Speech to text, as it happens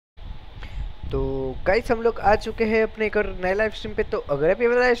तो गाइस हम लोग आ चुके हैं अपने एक और नए लाइव स्ट्रीम पे। तो अगर अभी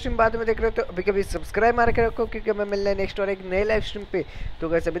मेरा लाइव स्ट्रीम बाद में देख रहे हो तो अभी कभी सब्सक्राइब मार के रखो, क्योंकि मैं मिलना है नेक्स्ट और एक नए लाइव स्ट्रीम पे। तो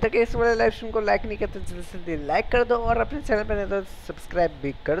गाइस अभी तक इस वाले लाइव स्ट्रीम को लाइक नहीं करते जल्दी से जल्दी लाइक कर दो और अपने चैनल पर नहीं तो सब्सक्राइब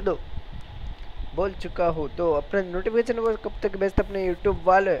भी कर दो। बोल चुका हूँ तो अपने नोटिफिकेशन वो कब तक भेजते अपने यूट्यूब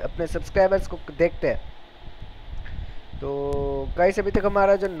वाले अपने सब्सक्राइबर्स को देखते हैं। तो गाइस अभी तक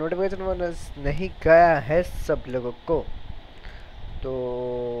हमारा जो नोटिफिकेशन वो नहीं गया है सब लोगों को, तो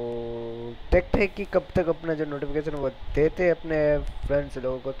देखते हैं कि कब तक अपना जो नोटिफिकेशन वो देते हैं अपने फ्रेंड्स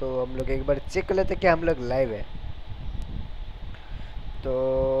लोगों को। तो हम लोग एक बार चेक कर लेते हैं कि हम लोग लाइव है। तो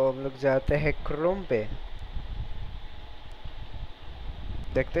हम लोग जाते हैं क्रोम पे,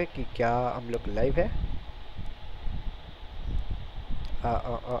 देखते हैं कि क्या हम लोग लाइव है।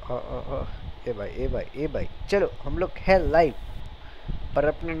 ए भाई चलो हम लोग है लाइव, पर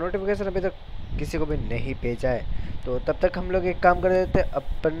अपना नोटिफिकेशन अभी तक किसी को भी नहीं भेजा है। तो तब तक हम लोग एक काम कर देते हैं,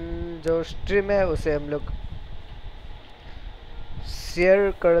 अपन जो स्ट्रीम है उसे हम लोग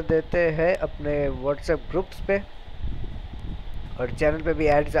शेयर कर देते हैं अपने व्हाट्सएप ग्रुप्स पे, और चैनल पे भी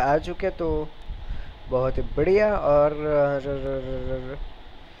एड्स आ चुके हैं तो बहुत ही बढ़िया। और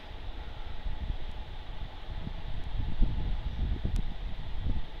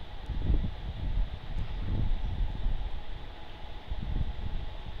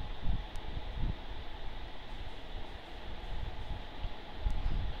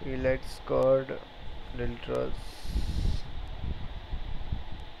let's code DelTros।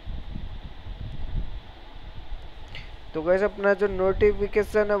 तो गाइस अपना जो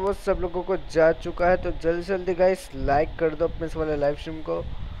नोटिफिकेशन है वो सब लोगों को जा चुका है। तो जल्दी से जल्दी गाइस लाइक कर दो अपने इस वाले लाइव स्ट्रीम को,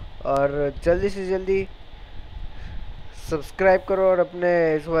 और जल्दी से जल्दी सब्सक्राइब करो और अपने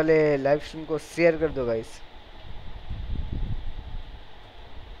इस वाले लाइव स्ट्रीम को शेयर कर दो guys.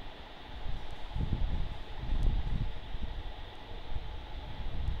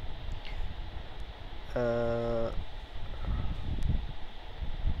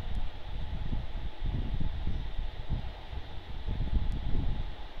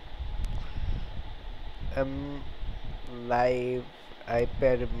 Live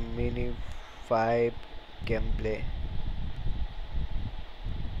iPad mini5 gameplay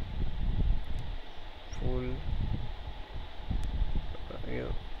full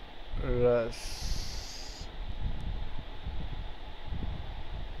rush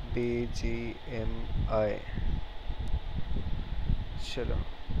BGMI। चलो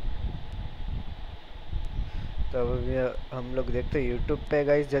तो अभी हम लोग देखते हैं यूट्यूब पे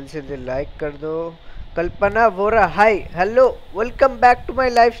गाइस, जल्दी से जल्दी लाइक कर दो। कल्पना Vora hi hello welcome back to my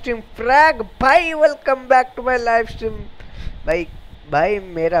live stream. Frag भाई welcome back to my live stream. भाई भाई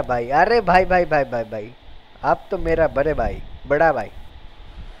मेरा भाई, अरे भाई भाई भाई भाई भाई आप तो मेरा बड़े भाई बड़ा भाई।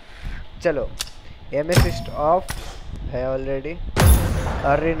 चलो एम असिस्ट ऑफ है ऑलरेडी,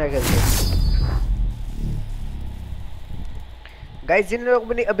 अरे ना गाइस जिन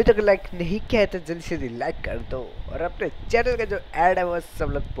लोगों ने अभी तक लाइक नहीं किया है तो जल्दी से लाइक कर दो, और अपने चैनल का जो ऐड है वो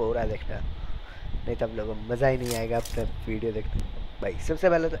सब लोग पूरा देखना, नहीं तो आप लोगों को मज़ा ही नहीं आएगा अपना वीडियो देखने। भाई सबसे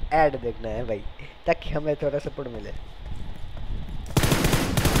पहले तो ऐड देखना है भाई, ताकि हमें थोड़ा सपोर्ट मिले।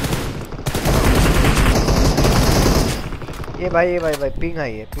 ये भाई पिंग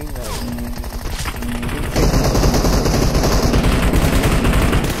आई है, पिंग आई है।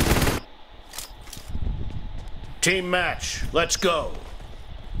 Team match, let's go.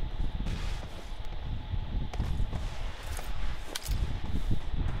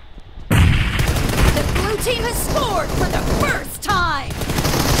 The blue team has scored for the first time.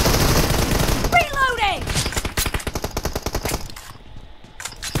 Reloading.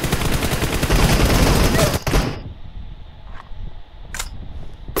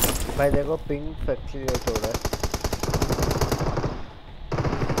 भाई देखो पिंग फ्लक्चुएट हो रहा है।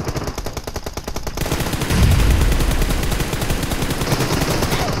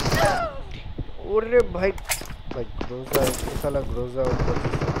 अरे भाई भाई ग्रोजा साला ग्रोजा ऊपर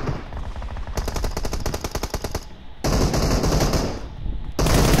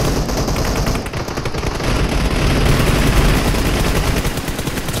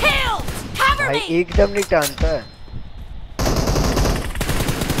भाई एकदम नहीं टानता है।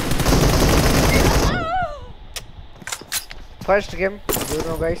 First game you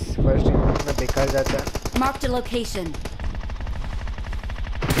know guys, first game में बेकार जाता है। Marked a location.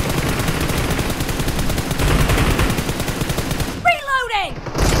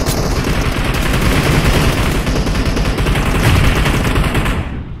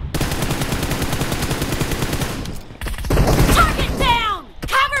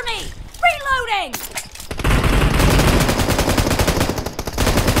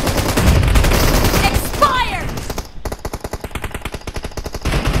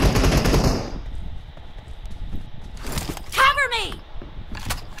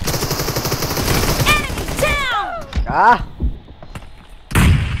 Ah!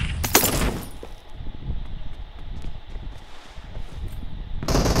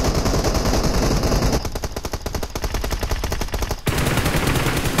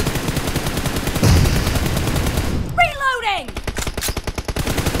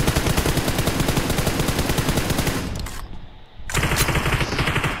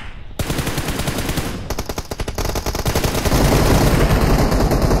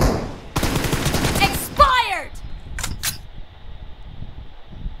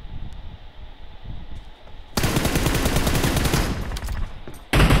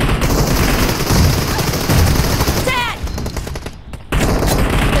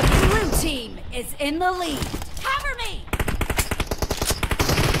 In the lead. Cover me.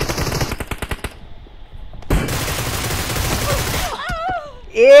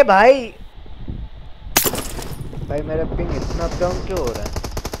 ए भाई भाई मेरा पिंग इतना डाउन क्यों हो रहा है?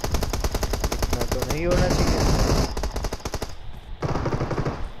 इतना तो नहीं होना चाहिए।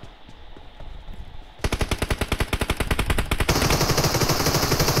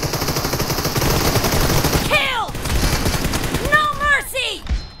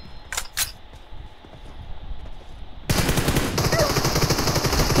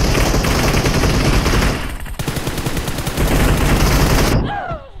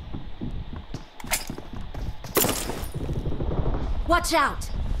 Watch out!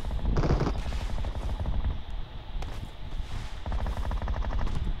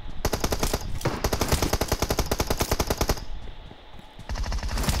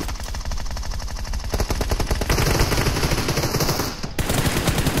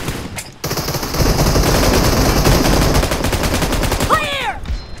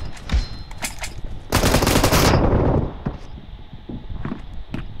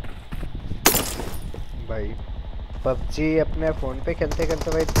 पबजी अपने फोन पे खेलते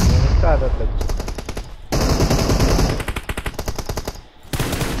खेलते भाई फोन का आदत लग चुका है।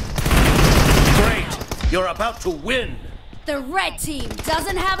 Great, you're about to win. The red team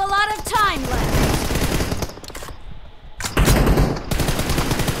doesn't have a lot of time left.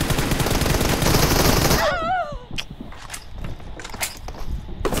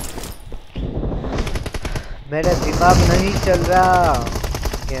 मेरा दिमाग नहीं चल रहा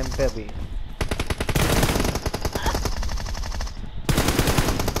गेम पे भी।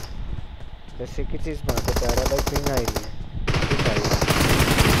 वैसे की चीज वहां पे जा रहा भाई, पिंग आई नहीं है।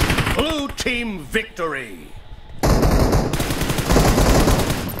 Blue team victory.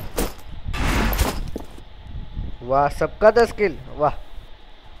 वाह, सबका 10 किल, वाह।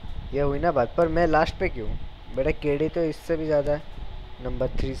 ये हुई ना बात, पर मैं लास्ट पे क्यों? मेरा केडी तो इससे भी ज्यादा है, नंबर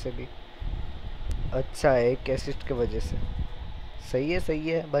 3 से भी अच्छा है, एक असिस्ट की वजह से। सही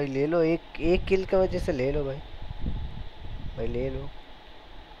है भाई, ले लो एक किल की वजह से ले लो भाई ले लो,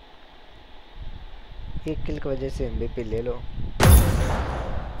 एक किल की वजह से एमबीपी ले लो।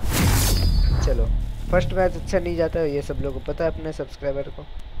 चलो, फर्स्ट मैच अच्छा नहीं जाता है, ये सब लोगों को पता है, अपने सब्सक्राइबर को,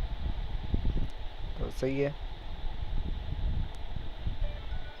 तो सही है।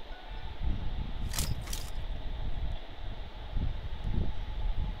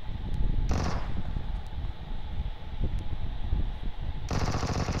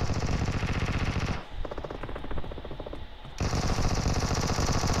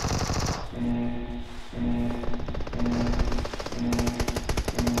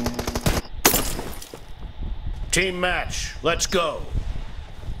 Team match, let's go.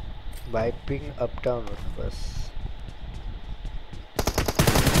 Wiping up down बस।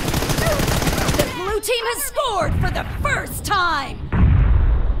 The blue team has scored for the first time.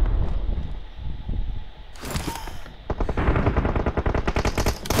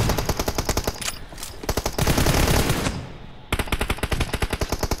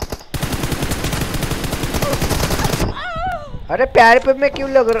 अरे प्यार पे मैं क्यों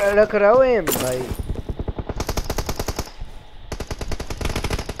रख रहा हूँ एम भाई?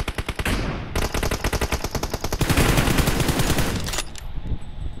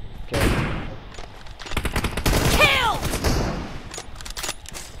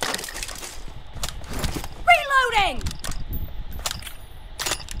 Reloading!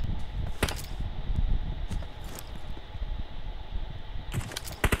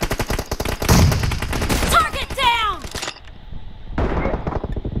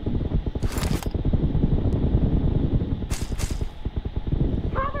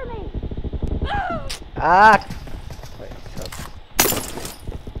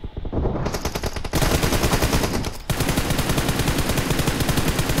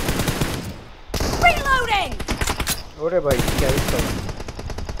 अरे भाई क्या इसका?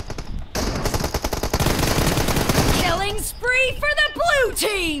 Killing spree for the blue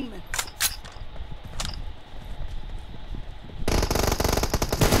team!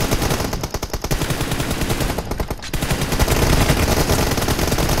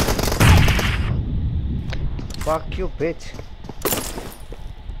 Fuck you, bitch.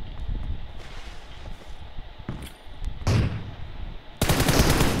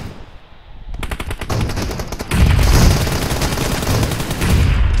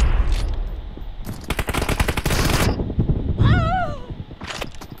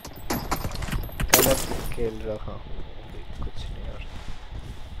 गलत खेल रहा हूँ कुछ नहीं और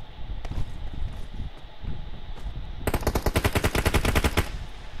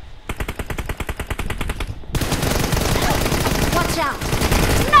Watch out!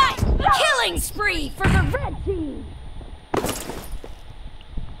 Nice! Killing spree for the red team!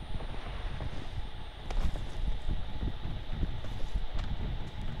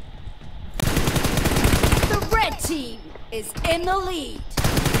 The red team is in the lead.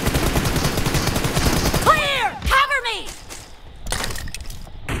 Clear! Cover me!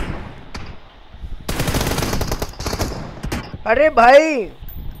 अरे भाई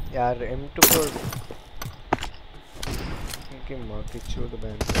यार M2 को इनकी माँ की चोट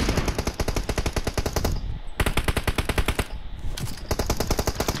बहन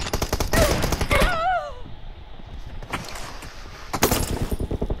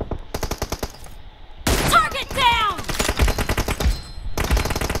Target down!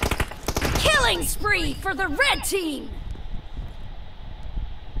 Killing spree for the red team!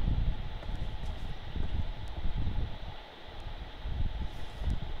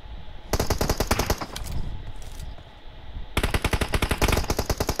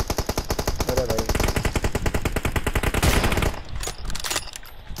 अरे भाई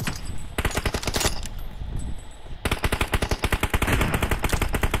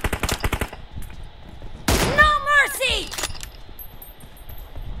No mercy!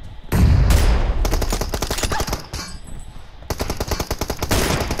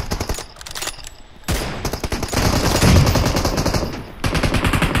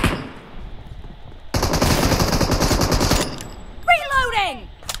 Reloading!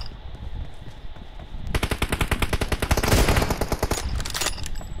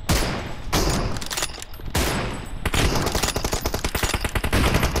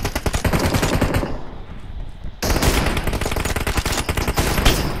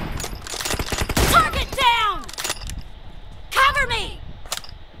 Target down! Cover me!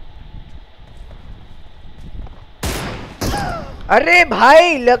 अरे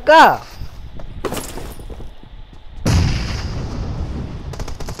भाई लगा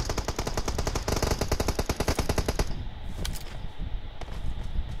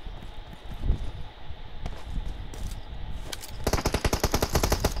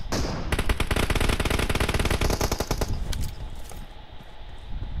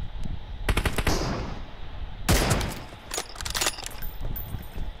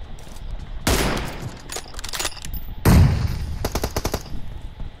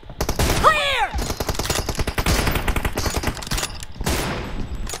Clear!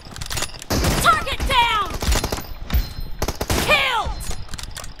 Target down! Killed!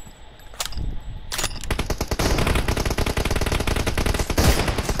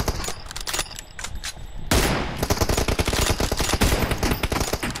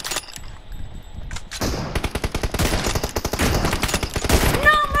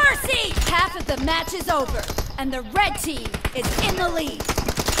 No mercy! Half of the match is over, and the red team is in the lead.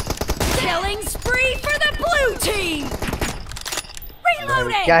 Killing spree for the blue team! भाई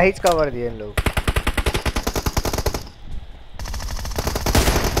Reloading! क्या ही cover दिए इन लोग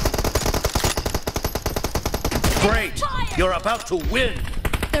Great! You're about to win!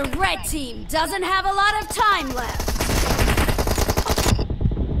 The red team doesn't have a lot of time left.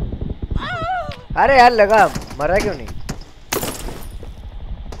 अरे यार लगा मरा क्यों नहीं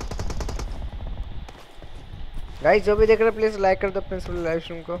गाइस जो भी देख रहे हैं प्लीज लाइक कर दो अपने लाइव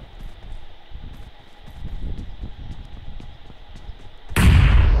स्ट्रीम को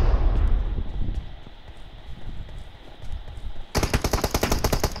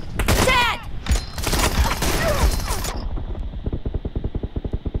Dead!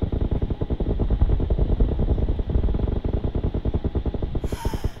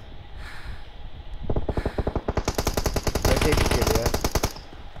 वैसे ही खेल यार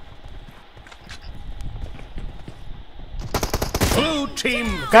Blue team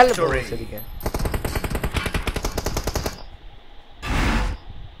कल victory! बहुत है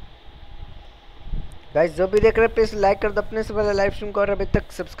गाइस जो भी देख रहे हैं प्लीज लाइक कर दो अपने से वाला लाइव स्ट्रीम को और अभी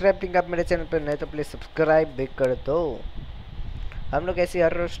तक सब्सक्राइब नहीं आप मेरे चैनल पर नए तो प्लीज सब्सक्राइब भी कर दो हम लोग ऐसे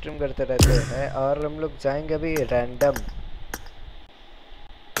हर रोज स्ट्रीम करते रहते हैं और हम लोग जाएंगे अभी random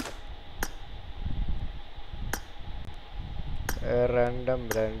random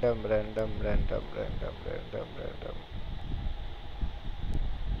random random random random random random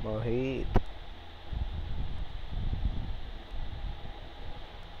मोहित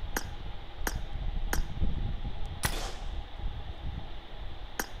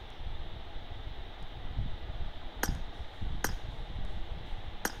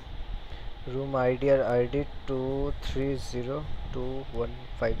रूम आईडी और ID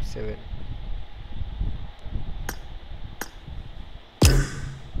 23022157।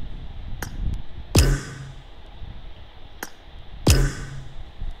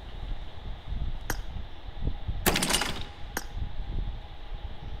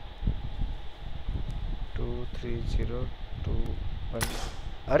 To three zero to one.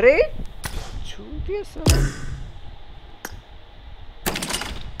 अरे छू दिया सर।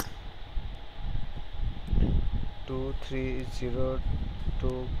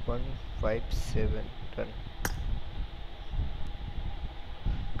 23022157 टन।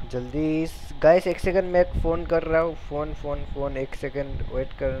 जल्दी गाइस, एक सेकंड, मैं फोन कर रहा हूँ। फोन फोन फोन, एक सेकंड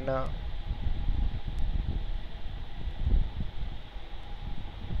वेट करना।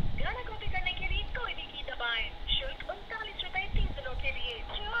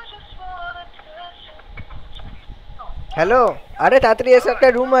 হ্যালো, আরে তাড়াতাড়ি এসে, একটা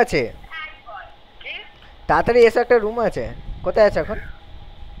রুম আছে। তাড়াতাড়ি এসে, একটা রুম আছে। কোথায় আছো এখন?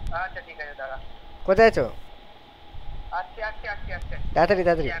 আচ্ছা ঠিক আছে, দাঁড়া। কোথায় আছো? আচ্ছা আচ্ছা আচ্ছা আচ্ছা, তাড়াতাড়ি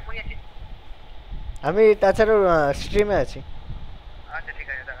তাড়াতাড়ি। এখনই আছি। আমি তাছাড়াও স্ট্রিমে আছি। আচ্ছা ঠিক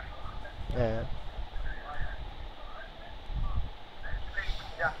আছে, দাঁড়া। হ্যাঁ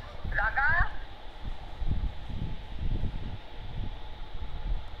যা লাগা।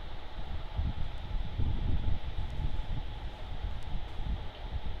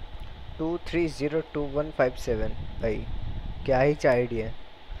 To three zero to one five seven. भाई क्या ही चाहिए है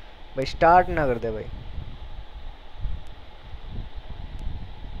भाई, स्टार्ट ना कर दे भाई।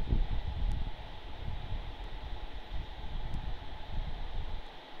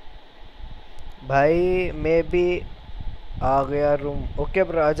 भाई मैं भी आ गया रूम। ओके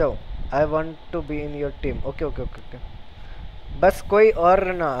ब्रो, आ जाओ। I want to be in your team. Okay okay okay okay, बस कोई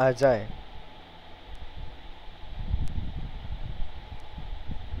और ना आ जाए।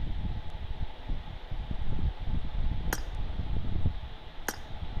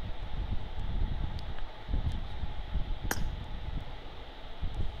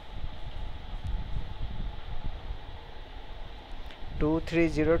 To three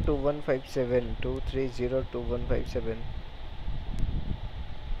zero to one five seven, 23022157।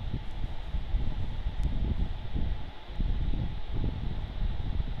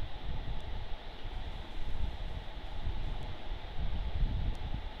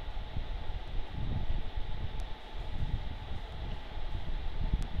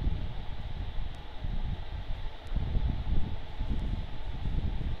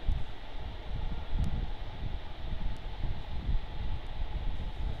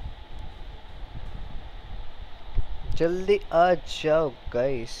 जल्दी आ जाओ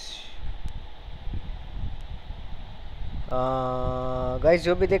गाइस। गाइस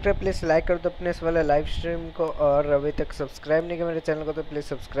जो भी देख रहे हैं प्लीज़ लाइक कर दो अपने इस वाले लाइव स्ट्रीम को, और अभी तक सब्सक्राइब नहीं किया मेरे चैनल को तो प्लीज़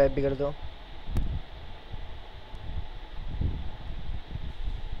सब्सक्राइब भी कर दो।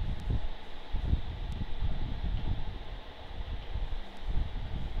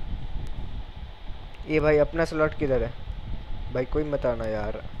 ये भाई अपना स्लॉट किधर है भाई, कोई मत आना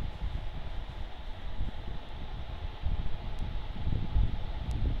यार।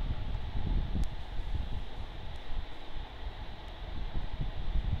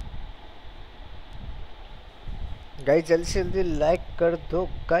 गाइस जल्दी से जल्दी लाइक कर दो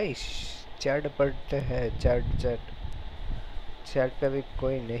गाइस। चैट पढ़ते हैं, चैट चैट चैट पे अभी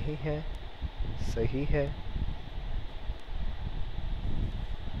कोई नहीं है। सही है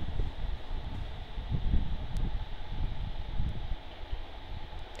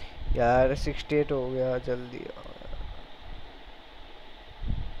यार, 68 हो गया, जल्दी आओ।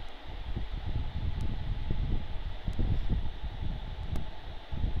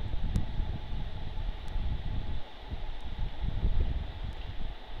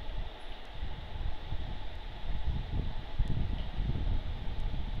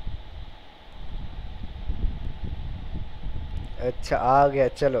 अच्छा आ गया,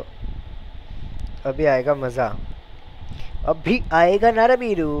 चलो अभी आएगा मज़ा, अभी आएगा ना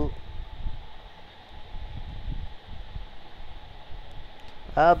रबीरू,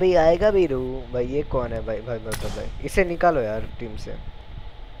 अभी आएगा बीरू। भाई ये कौन है भाई, भाई भाई भाई, भाई। इसे निकालो यार टीम से।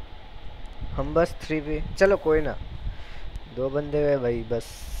 हम बस 3v, चलो कोई ना, 2 बंदे हुए भाई बस।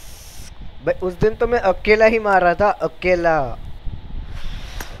 भाई उस दिन तो मैं अकेला ही मार रहा था, अकेला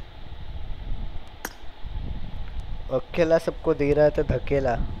अकेला सबको दे रहा था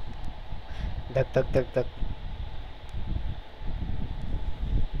धकेला, धक धक धक धक।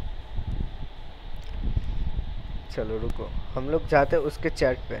 चलो रुको, हम लोग जाते उसके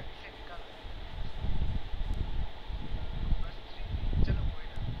चैट पे।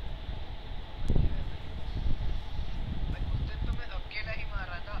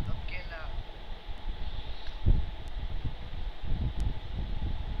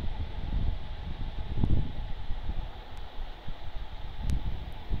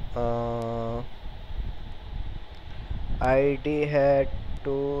 आईडी है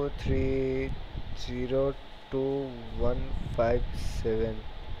 23022157।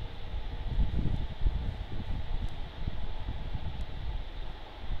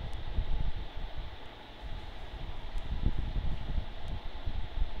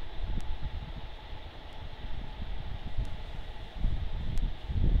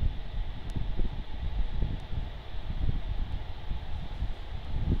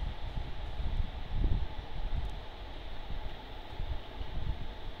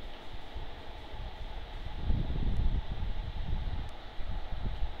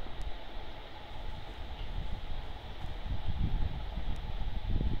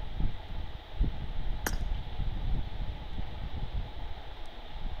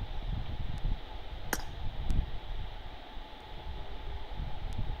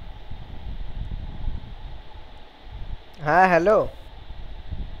 हाँ हेलो।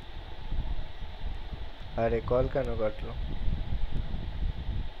 अरे कॉल কেন কাটলো?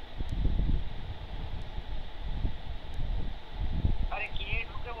 আরে কে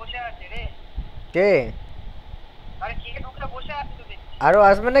ঢুকে বসে আছে রে? কে? আরে কে ঢুকে বসে আছে তো দেখছি? আরো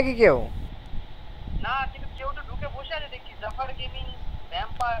আসবে নাকি কেউ? না কিন্তু কেউ তো ঢুকে বসে আছে দেখছি। Zafar gaming,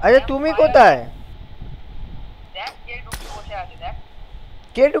 vampire. আরে তুমি কোথায়? দেখ কে ঢুকে বসে আছে দেখ।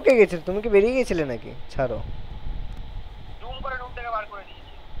 কে ঢুকে গেছিল? তুমি কি বেরিয়ে গেছিলে নাকি? ছাড়ো। জুম করে রুম থেকে বার করে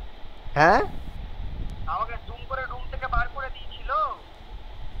দিয়েছি। হ্যাঁ আমাকে জুম করে রুম থেকে বার করে দিয়েছিল।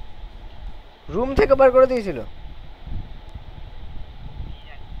 রুম থেকে বার করে দিয়েছিল?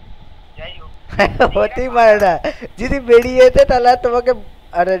 যাই হোক হতেই পারে না। যদি বেরিয়ে যেতে তাহলে আর তোমাকে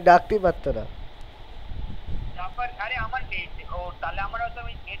আরে ডাকতেই পারতো না। জাফর আরে আমার নেট ও তাহলে আমার হয়তো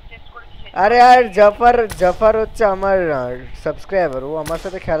আমি নেট চেঞ্জ করেছি। আরে আর জাফর হচ্ছে আমার সাবস্ক্রাইবার, ও আমার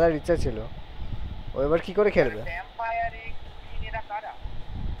সাথে খেলার ইচ্ছা ছিল। ও এবার কি করে খেলবে? ভ্যাম্পায়ার এক তিন এরা কারা?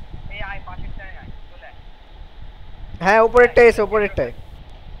 এই আয় পাশেরটায় আয় চলে আয়। হ্যাঁ উপরেরটাই এসে, উপরেরটাই।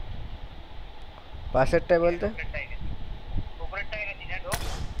 পাশেরটাই বলতে উপরেরটায় গেছি না ঢোক।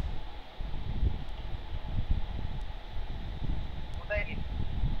 কোথায় গেছি?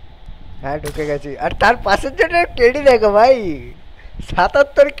 হ্যাঁ ঢুকে গেছি। আর তার পাশের জন্য কেডি দেখো ভাই,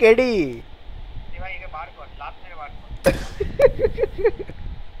 77 কেডি। এ ভাই একে বার কর, লাত মেরে বার কর।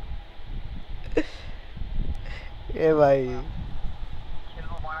 এ ভাই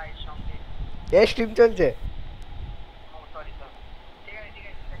খেলবো মারা এর সঙ্গে। এ স্ট্রিম চলছে। ও সরি সরি। ঠিক আছে ঠিক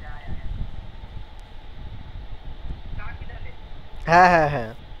আছে ঠিক আছে আয় আয়। কার কিনালে? হ্যাঁ হ্যাঁ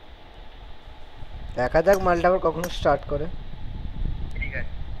হ্যাঁ, দেখা যাক মালটা আবার কখনো স্টার্ট করে। ঠিক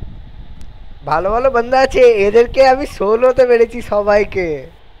আছে। ভালো ভালো বান্দা আছে, এদেরকে আমি 16তে মেরেছি সবাইকে।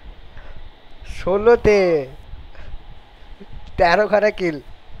 16তে 13 খানা কিল।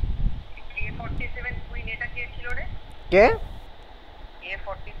 A47 কুইন এটা কে ছিল রে? কে?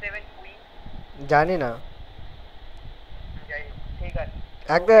 A47 কুইন জানি না। যাই হোক, ঠিক আছে।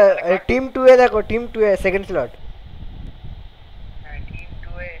 একটা টিম 2 এ দেখো, টিম 2 এ সেকেন্ড স্লট। হ্যাঁ টিম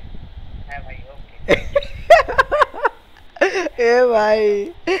 2 এ। হ্যাঁ ভাই ওকে। ए भाई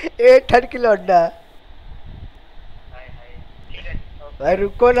ए थर्ड की लौंडा। हाय हाय ठीक है ओके। भाई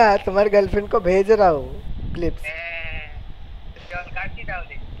रुको ना, तुम्हारी गर्लफ्रेंड को भेज रहा हूँ क्लिप्स। चल काटती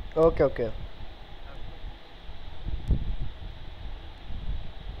ताहले। Okay okay.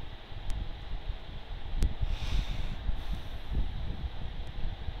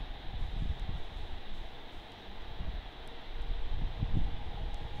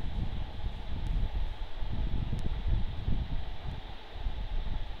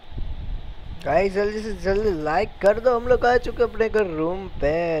 गाइस जल्दी से जल्दी लाइक कर दो। हम लोग आ चुके अपने घर रूम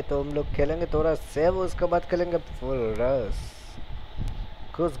पे, तो हम लोग खेलेंगे थोड़ा सेव, उसके बाद खेलेंगे फुल रस।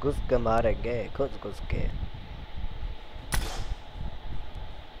 घुस घुस के मारेंगे, घुस घुस के।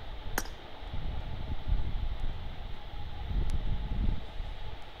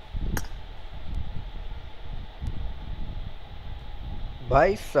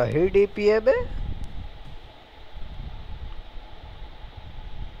 भाई सही डीपीए में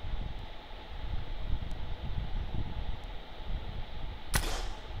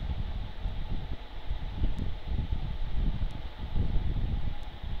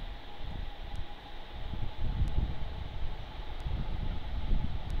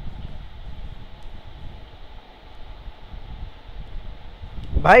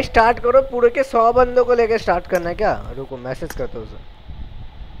भाई स्टार्ट करो, पूरे के 100 बंदों को लेके स्टार्ट करना है क्या? रुको मैसेज करते हो उसे।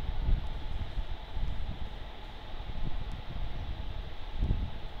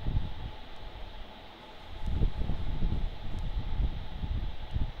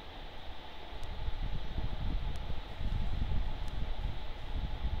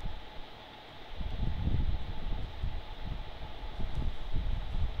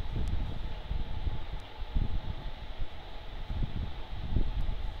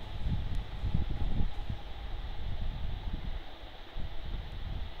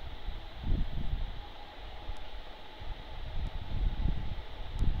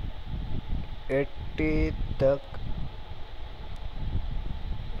 80 तक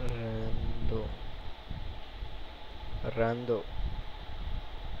रन दो।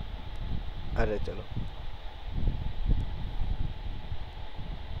 अरे चलो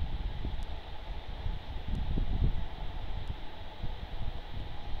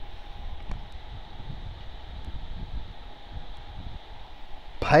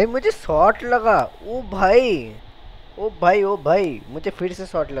भाई, मुझे शॉट लगा। ओ भाई, ओ भाई, ओ भाई, मुझे फिर से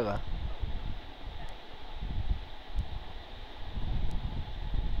शॉट लगा।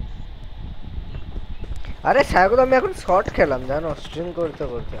 আরে সাগর, আমি এখন শর্ট খেলাম জানো, স্ট্রিম করতে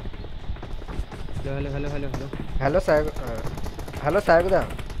করতে। Hello hello hello hello hello সাগর, হ্যালো সাগরদা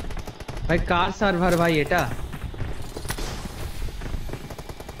ভাই কার সার্ভার ভাই এটা?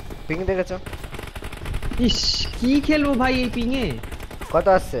 পিং দেখেছো? ইস কি খেলবো ভাই এই পিং এ? কত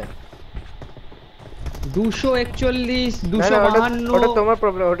আসছে? 241 না না, ওটা 252। তোমার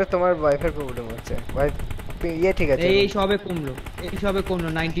প্রবলেম, ওটা তোমার ওয়াইফাই প্রবলেম হচ্ছে ভাই। ইয়ে ঠিক আছে, এই সবে কমলো, এই সবে কমলো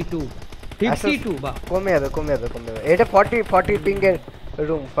 92 52 বা কমে যাবে কমে যাবে কমে যাবে। এটা 40 পিং এর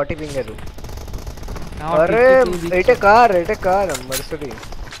রুম, 40 পিং এর রুম। আরে এটা কার মার্সিডি?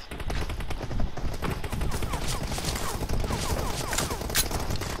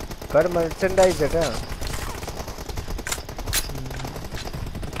 কার মার্চেন্ডাইজ এটা?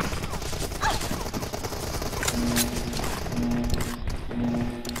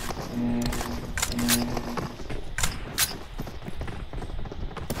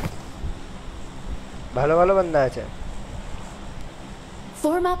 ভালো ভালো बंदा আছে।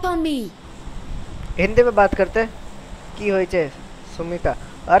 Form up on me. Hindi में बात करते हैं। की होइचे सुमिता?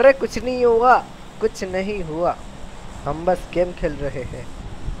 अरे कुछ नहीं हुआ, कुछ नहीं हुआ, हम बस गेम खेल रहे हैं।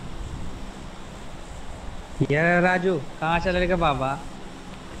 यार राजू कहाँ चले गए बाबा?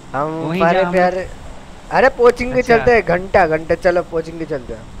 हम वहीं हमारे जा प्यारे, अरे पोचिंग के अच्छा। चलते हैं, घंटा चलो पोचिंग के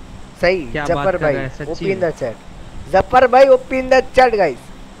चलते हैं। सही क्या जफर बात कर भाई रहा है, सच्ची ओपन में? द चैट, जफर भाई ओपन द चैट गाइस।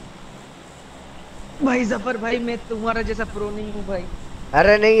 भाई जफर भाई मैं तुम्हारा जैसा प्रो नहीं हूँ भाई।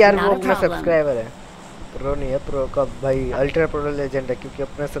 अरे नहीं यार, Not वो a अपना problem. सब्सक्राइबर है, प्रो नहीं है। प्रो का भाई अल्ट्रा प्रो लेजेंड है, क्योंकि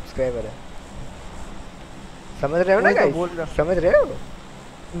अपना सब्सक्राइबर है। समझ रहे हो ना वही तो गाइस? बोल रहा हूँ। समझ रहे हो?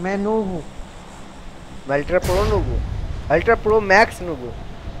 मैं नो हूँ। मैं ultra pro नुबू, ultra pro max नुबू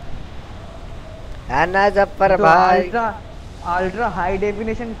है ना जफर तो भाई। अल्ट्रा हाई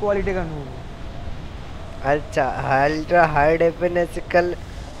डेफिनेशन क्वालिटी का नो हूँ। अच्छा, अल्ट्रा हाई डेफिनेशन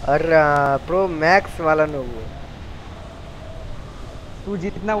और प्रो मैक्स वाला नुबू। तू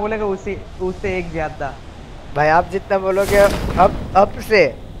जितना बोलेगा उससे उससे एक ज्यादा। भाई आप जितना बोलोगे अब से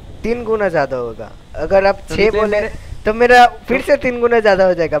 3 गुना ज्यादा होगा। अगर आप तो 6 ले बोले मेरे- तो मेरा फिर से 3 गुना ज्यादा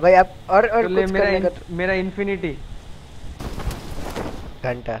हो जाएगा भाई। आप और तो ले कुछ करने का तो मेरा इन्फिनिटी।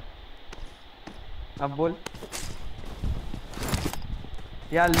 घंटा। अब बोल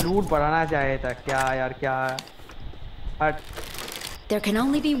यार, लूट बढ़ाना चाहिए था क्या यार, क्या हट। There can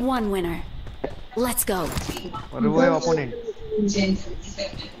only be one winner. Let's go. और वो है ओपोनेंट।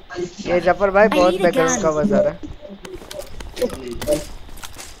 ये जफर भाई I बहुत need a बैकग्राउंड gun. का आवाज आ रहा है।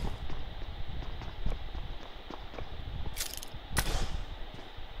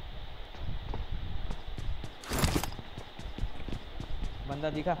 बंदा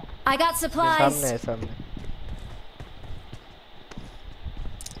दिखा? I got ये supplies. सामने है, सामने।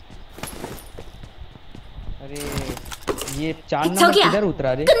 अरे ये 4 तो नंबर क्या? किधर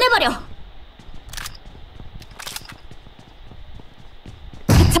उतरा रे? 끝내버려.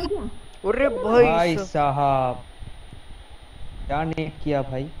 अरे भाई भाई साहब क्या नेक किया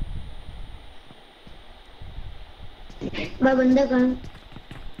भाई। बंदा कहाँ?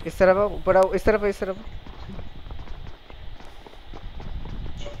 इस तरफ आओ, ऊपर आओ, इस तरफ, इस तरफ।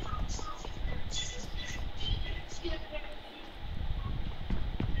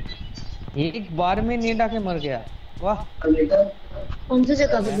 एक बार में नेट आके मर गया। वाह कौन सी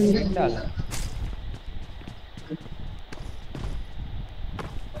जगह पे नेट बंदा? डाला।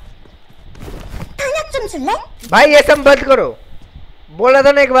 탄약 좀 줄래? भाई ये सब बंद करो, बोला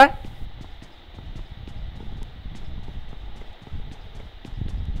था ना एक बार।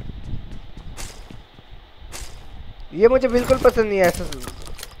 ये मुझे बिल्कुल पसंद नहीं है ऐसा।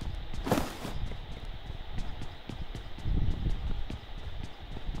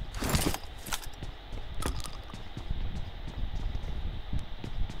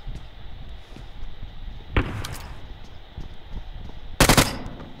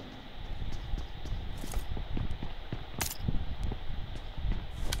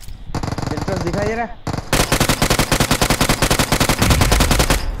 डेल्ट्रोस दिखाई दे रहा है?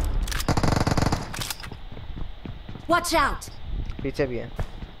 Watch out. पीछे भी है।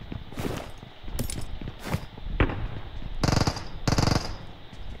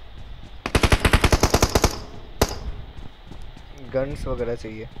 गन्स वगैरह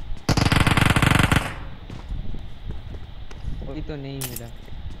चाहिए। कोई तो नहीं मिला।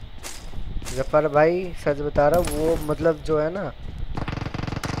 जफर भाई सच बता रहा हूँ, वो मतलब जो है ना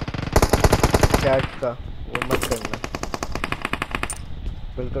चैट का, वो मत करना,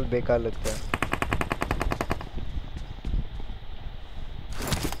 बिल्कुल बेकार लगता है।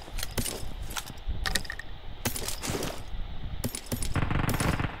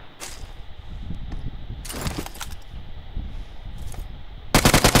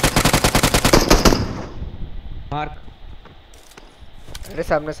 मार्क। अरे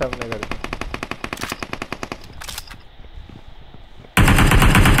सामने सामने कर दो।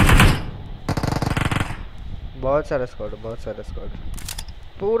 बहुत सारा स्क्वाड, बहुत सारा स्क्वाड,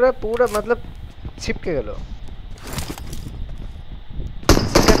 पूरा पूरा मतलब छिप के गलो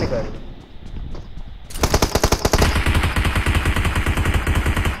निकाल।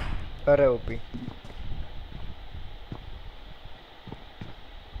 अरे ओपी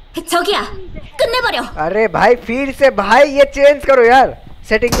저기야, 끝내버려. अरे भाई फिर से भाई ये चेंज करो यार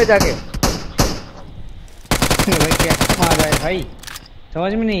सेटिंग में जाके। भाई क्या मार रहा है भाई,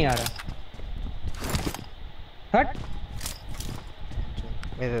 समझ में नहीं आ रहा। हट।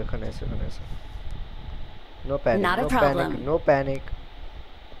 ऐसे खने ऐसे no panic, Not a no problem. Panic, no panic.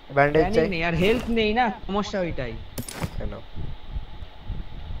 Bandage नहीं चाहिए यार, हेल्थ नहीं ना, समस्या ওইটাই। है ना।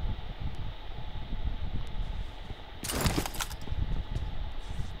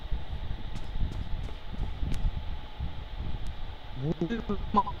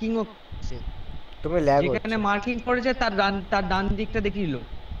 মার্কিং হচ্ছে, তুমি ল্যাগ হচ্ছে। যেখানে মার্কিং করেছে তার ডান দিকটা দেখিলো,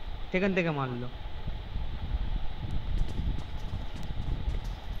 সেখান থেকে মারলো।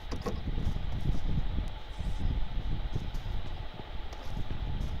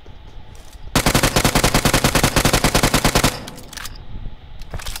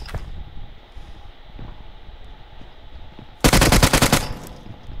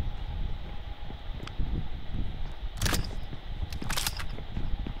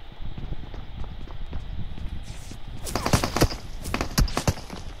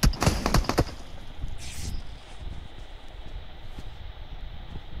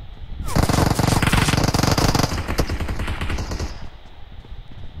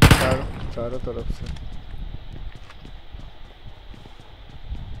 चारों तरफ से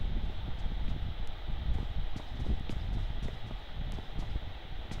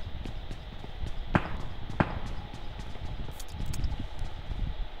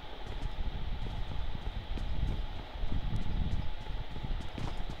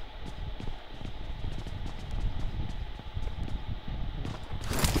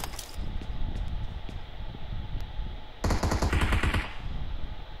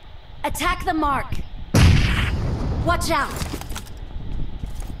Attack the mark. Watch out.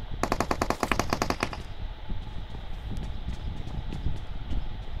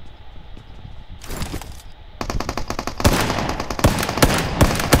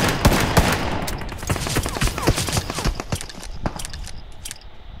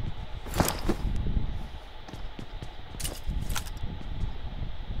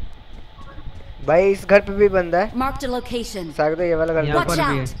 भाई इस घर पे भी बंदा है। Marked a location. सागदे ये वाला घर यहाँ Watch पर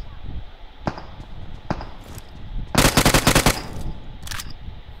भी है। out.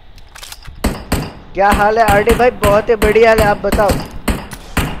 क्या हाल है आरडी भाई? बहुत ही बढ़िया हाल है, आप बताओ।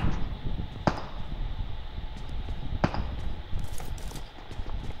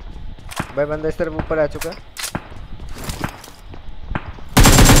 भाई बंदा इस तरफ ऊपर आ चुका है।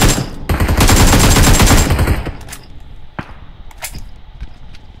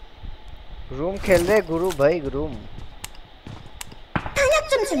 रूम खेल रहे गुरु भाई, रूम।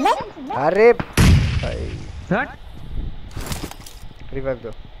 अरे भाई हट। रिवाइव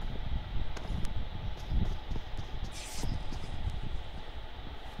दो।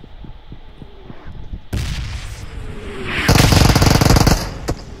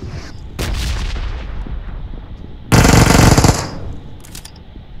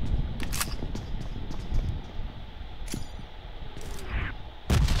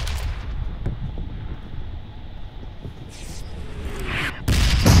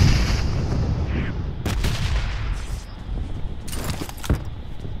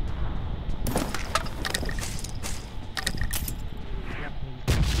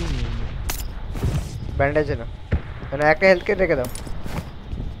 बैंडेज है ना, मैंने एक हेल्थ के रेखे दाओ।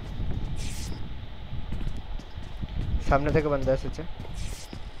 सामने थे बंदा सच्चे।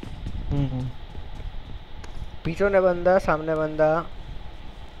 पीछे ने बंदा, सामने बंदा।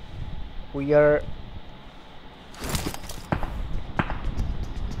 उयर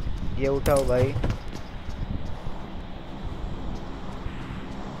ये उठाओ भाई।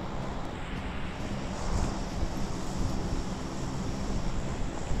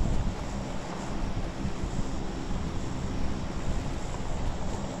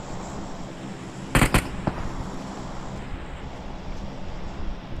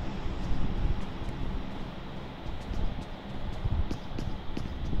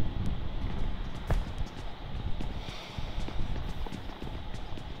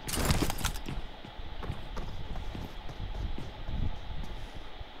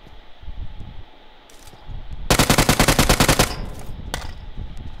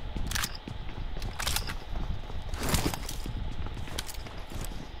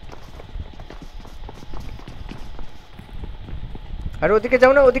 আরে ওদিকে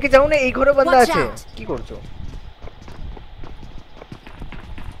যাও না, ওদিকে যাও না, এই ঘরে বান্দা Watch আছে। out! কি করছো?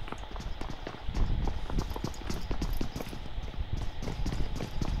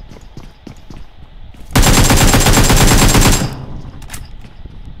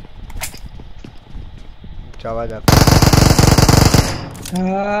 যাওয়া যাক।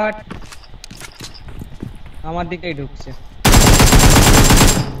 আমার দিকেই ঢুকছে,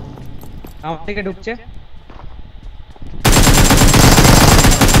 আমার দিকে ঢুকছে।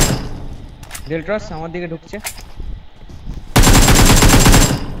 DelTros আমার দিকে ঢুকছে।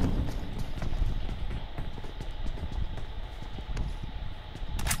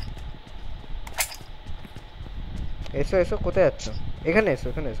 এসো এসো, কোথায় যাচ্ছ? এখানে এসো,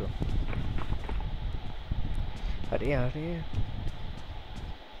 এখানে এসো। আরে আরে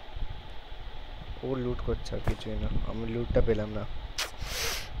ও লুট করছে, আর কিছুই না। আমি লুটটা পেলাম না।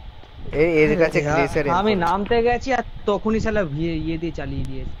 এর কাছে গ্লেসার আমি নামতে গেছি আর তখনই শালা ইয়ে দিয়ে চালিয়ে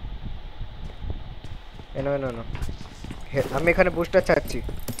দিয়েছে। এনো এনো এনো, আমি এখানে বুস্টার চাচ্ছি।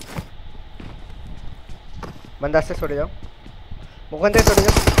 বান্দা আসছে, সরে যাও, ওখান থেকে সরে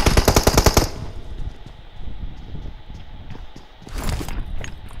যাও।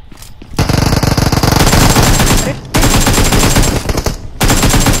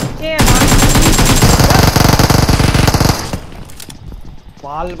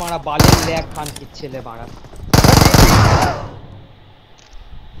 বাল মারা, বালের ল্যাগ খান কি ছেলে মারা।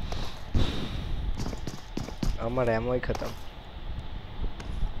 আমার এমওই খতম।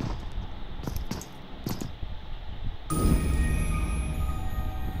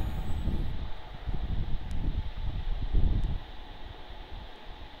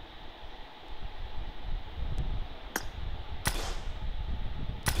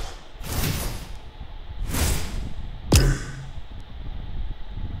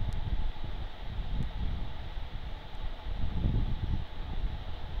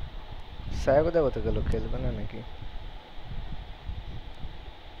 সায়া কোথায় কোথায় গেল? খেলবে না নাকি?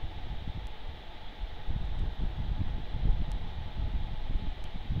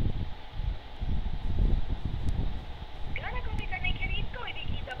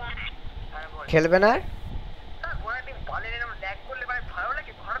 খেলবে না?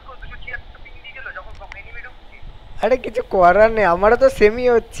 আরে কিছু করার নেই, আমারও তো সেমই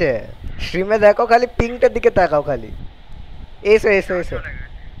হচ্ছে। স্ট্রিমে দেখো, খালি পিংটার দিকে তাকাও খালি। এসো এসো এসো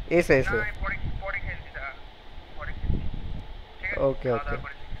এসো এসো। ওকে ওকে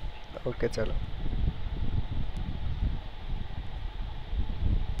ওকে, চলো।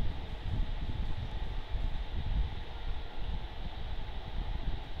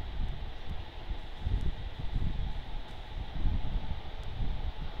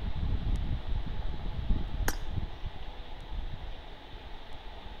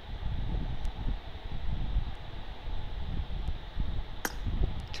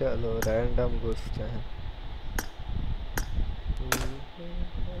 चलो रैंडम घुसते हैं।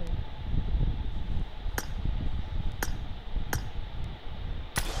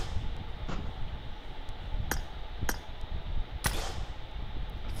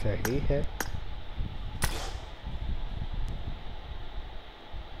 सही है।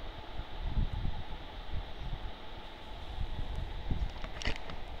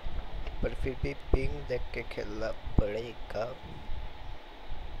 पर फिर भी पिंग देख के खेलना पड़ेगा।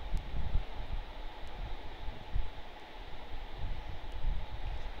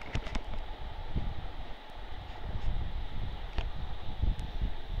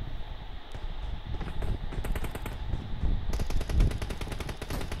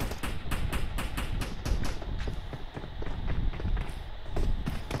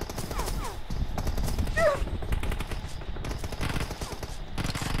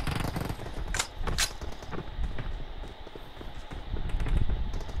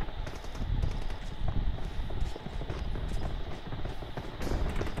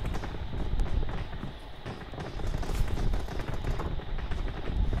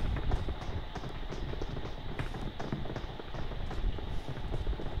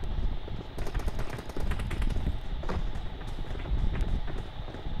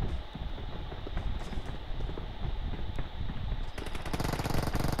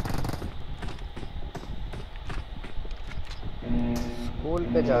 स्कूल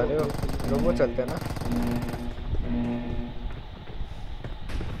पे जा रहे हो? रोबो चलते ना।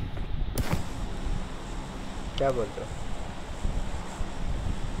 क्या बोलते हो?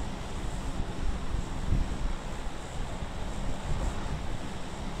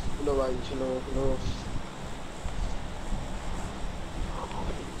 चलो भाई, चलो चलो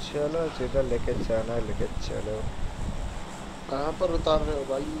चलो, जिधर लेके जाना है लेके चलो। कहाँ पर उतार रहे हो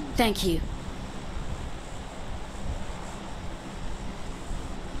भाई? Thank you.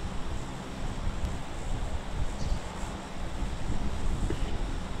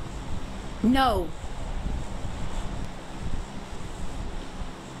 No.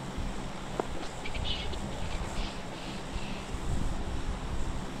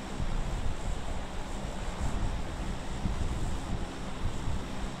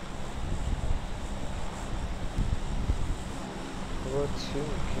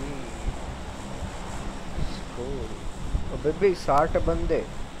 अबे भी 60 बंदे।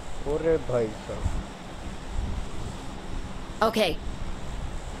 अरे भाई साहब। Okay.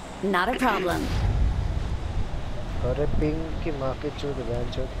 Not a problem. अरे पिंग की माँ की चूत बहन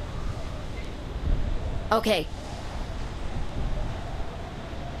चूत। Okay.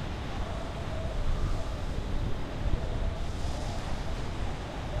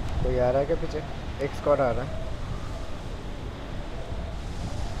 कोई आ रहा है क्या पीछे? एक स्क्वाड आ रहा है।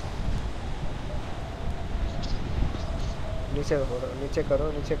 नीचे करो, नीचे करो,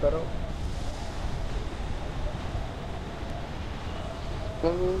 नीचे करो।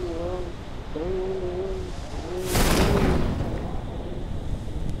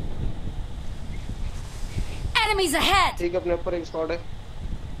 Enemies ahead. ठीक है, अपने ऊपर एक स्क्वाड है। ओ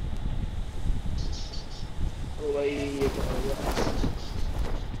भाई ये क्या हो गया?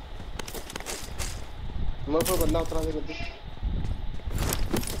 मेरे को बंदा उतरा दे जल्दी।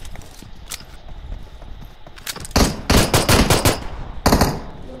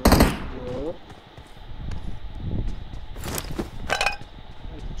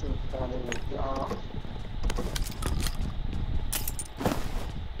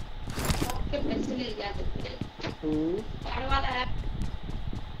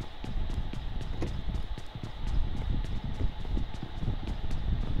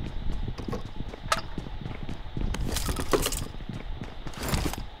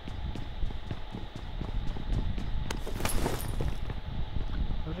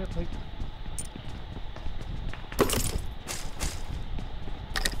 अरे भाई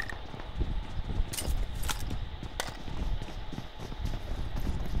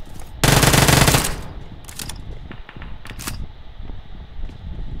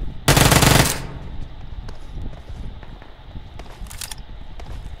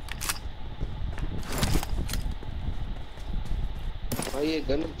भाई ये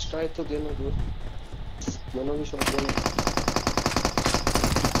गन स्ट्राइक तो देना दो। दोनों भी शॉट देना।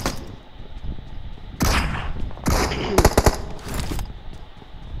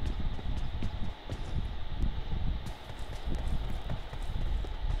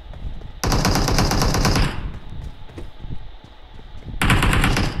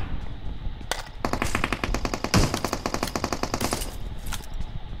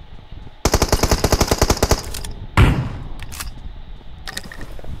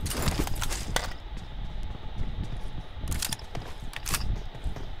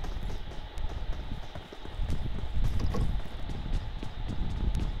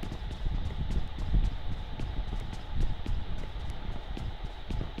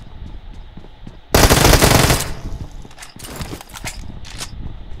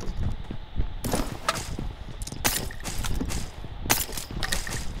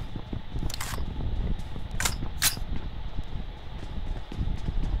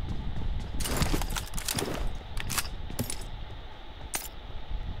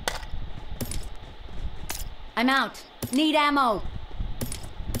 I'm out. Need ammo.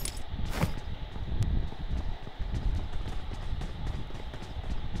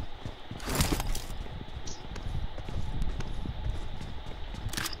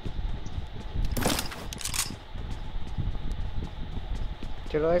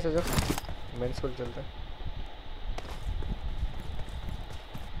 चलो ऐसे जो मेन स्कूल चलता है।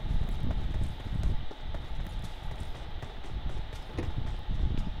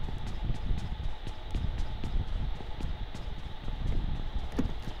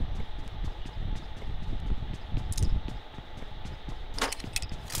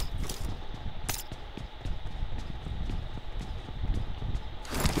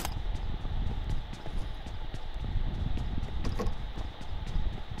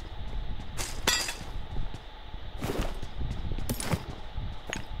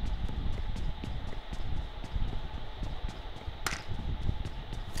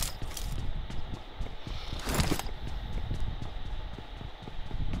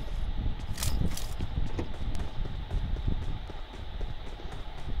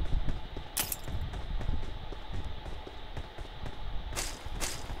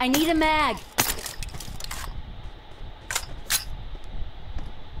 I need a mag.